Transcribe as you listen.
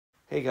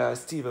Hey guys,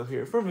 Steve-O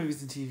here for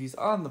Movies and TVs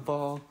on the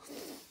Ball.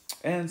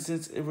 And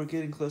since we're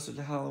getting closer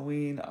to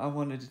Halloween, I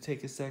wanted to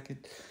take a second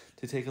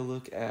to take a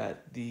look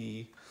at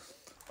the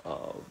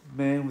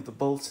man with the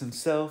bolts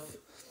himself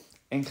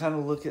and kind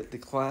of look at the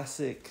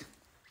classic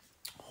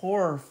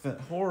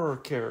horror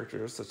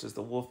characters such as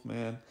the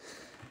Wolfman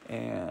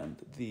and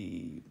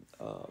the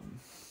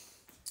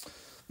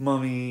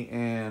Mummy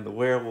and the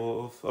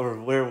werewolf,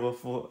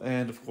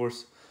 and of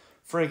course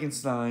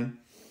Frankenstein.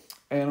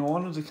 And I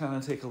wanted to kind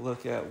of take a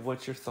look at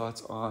what your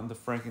thoughts on the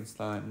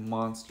Frankenstein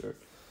monster,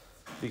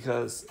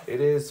 because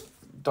it is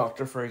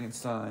Dr.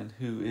 Frankenstein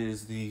who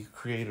is the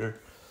creator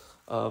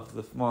of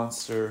the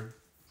monster,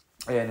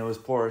 and it was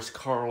Boris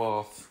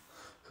Karloff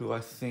who I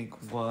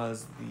think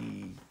was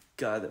the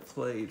guy that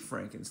played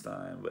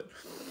Frankenstein. But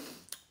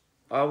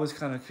I was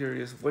kind of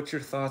curious, what's your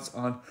thoughts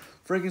on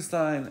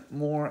Frankenstein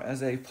more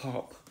as a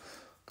pop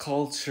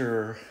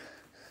culture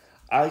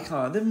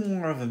icon than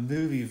more of a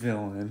movie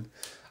villain?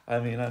 I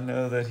mean, I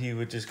know that he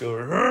would just go,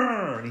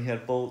 and he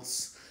had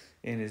bolts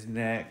in his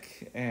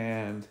neck,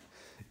 and,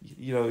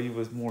 you know, he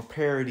was more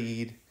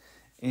parodied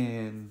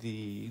in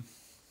the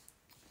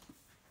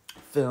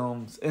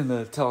films, in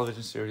the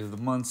television series, The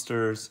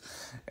Munsters,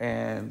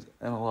 and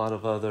a lot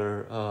of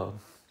other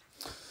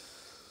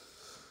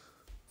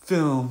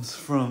films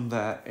from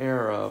that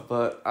era.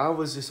 But I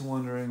was just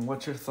wondering,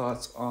 what's your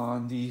thoughts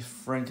on the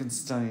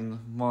Frankenstein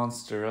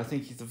monster? I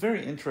think he's a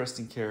very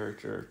interesting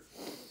character.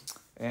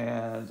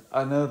 And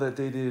I know that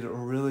they did a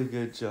really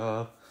good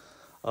job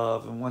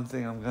of, and one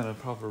thing I'm going to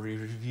probably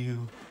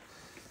review,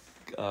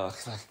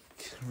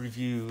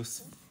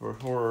 reviews for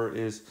horror,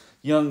 is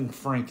Young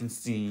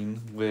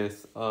Frankenstein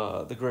with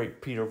the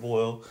great Peter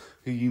Boyle,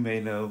 who you may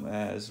know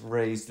as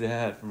Ray's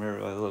dad from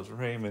Everybody Loves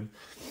Raymond.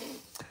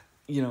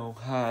 You know,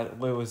 had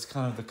what was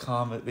kind of the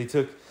comment, they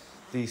took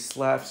the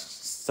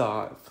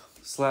slapstick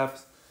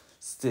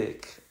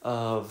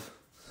of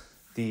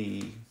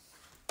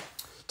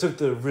took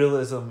the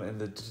realism and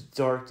the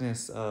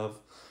darkness of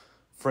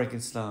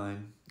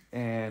Frankenstein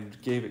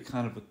and gave it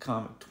kind of a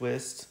comic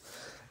twist.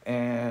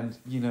 And,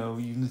 you know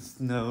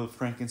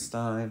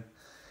Frankenstein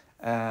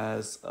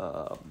as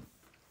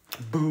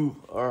Boo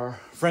or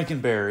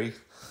Frankenberry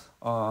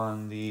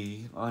on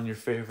your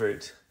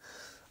favorite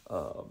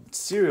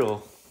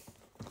cereal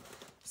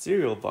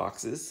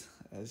boxes,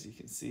 as you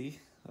can see.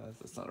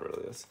 That's not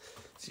really a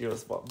cereal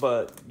spot,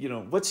 but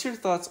what's your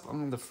thoughts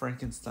on the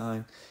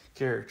Frankenstein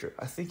character?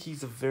 I think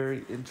he's a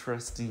very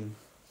interesting,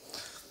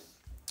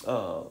 kind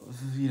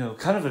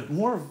of a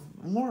more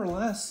or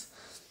less,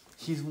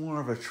 he's more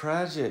of a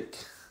tragic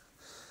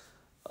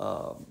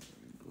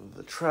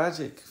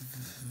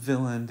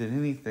villain than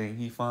anything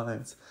he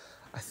finds.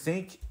 I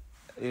think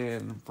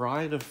in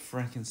Bride of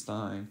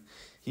Frankenstein,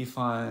 he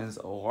finds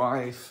a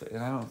wife,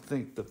 and I don't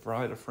think the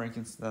Bride of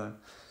Frankenstein,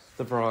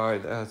 the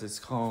bride as it's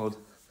called,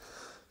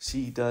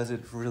 she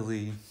doesn't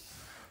really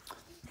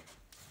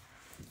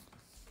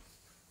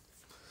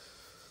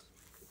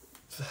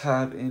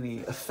have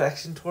any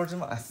affection towards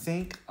him. I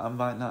think, I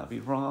might not be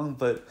wrong,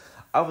 but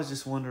I was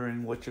just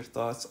wondering what your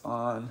thoughts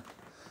on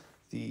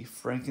the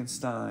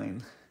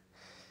Frankenstein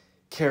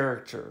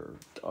character.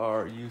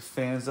 Are you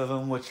fans of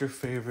him? What's your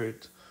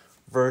favorite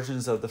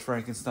versions of the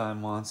Frankenstein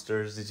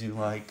monsters? Did you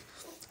like,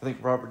 I think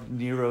Robert De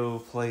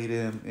Niro played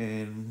him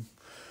in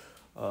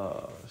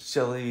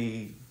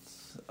Shelley's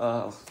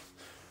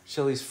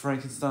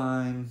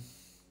Frankenstein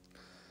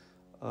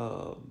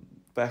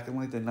back in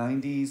like the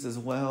 90s as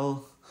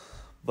well.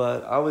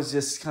 But I was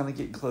just kind of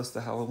getting close to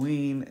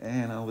Halloween,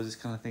 and I was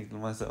just kind of thinking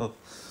to myself,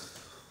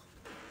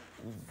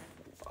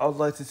 I would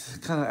like to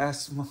kind of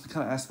ask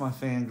my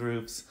fan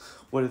groups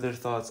what are their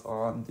thoughts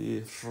on the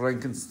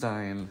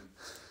Frankenstein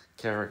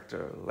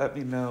character. Let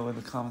me know in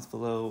the comments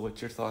below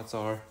what your thoughts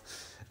are.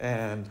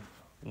 And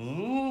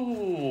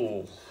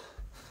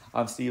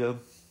I'm Steve-O.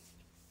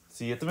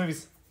 See you at the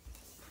movies,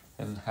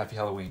 and happy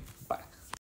Halloween. Bye.